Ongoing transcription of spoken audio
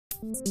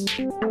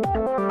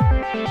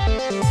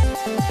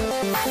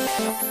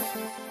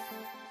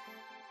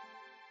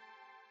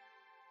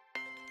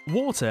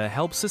Water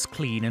helps us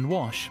clean and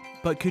wash,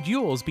 but could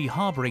yours be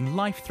harboring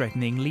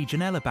life-threatening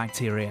Legionella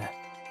bacteria?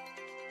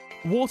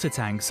 Water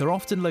tanks are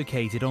often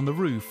located on the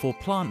roof or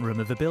plant room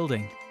of a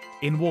building.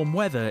 In warm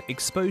weather,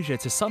 exposure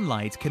to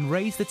sunlight can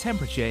raise the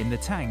temperature in the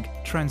tank,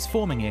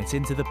 transforming it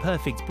into the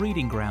perfect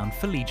breeding ground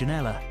for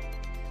Legionella.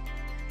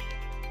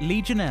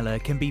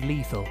 Legionella can be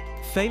lethal.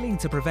 Failing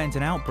to prevent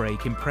an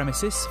outbreak in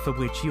premises for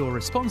which you're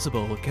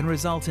responsible can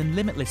result in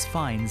limitless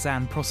fines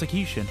and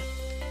prosecution.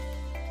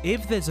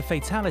 If there's a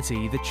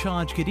fatality, the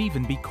charge could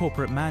even be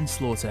corporate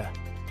manslaughter.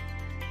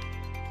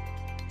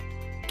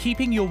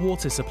 Keeping your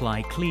water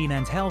supply clean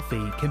and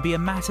healthy can be a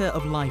matter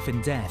of life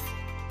and death,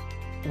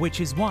 which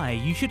is why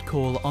you should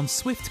call on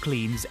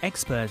Swiftclean's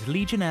expert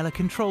Legionella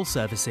control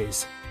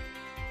services.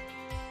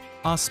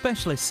 Our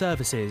specialist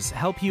services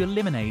help you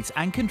eliminate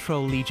and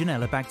control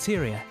Legionella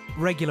bacteria.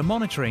 Regular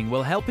monitoring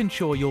will help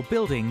ensure your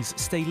buildings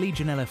stay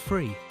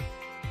Legionella-free.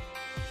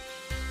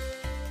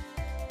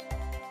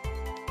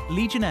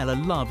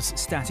 Legionella loves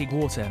static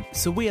water,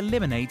 so we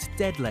eliminate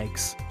dead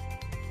legs.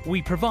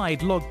 We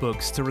provide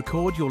logbooks to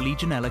record your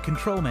Legionella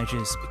control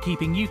measures,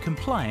 keeping you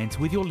compliant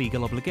with your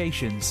legal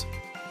obligations.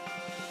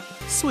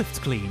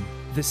 Swiftclean,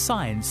 the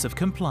science of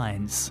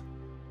compliance.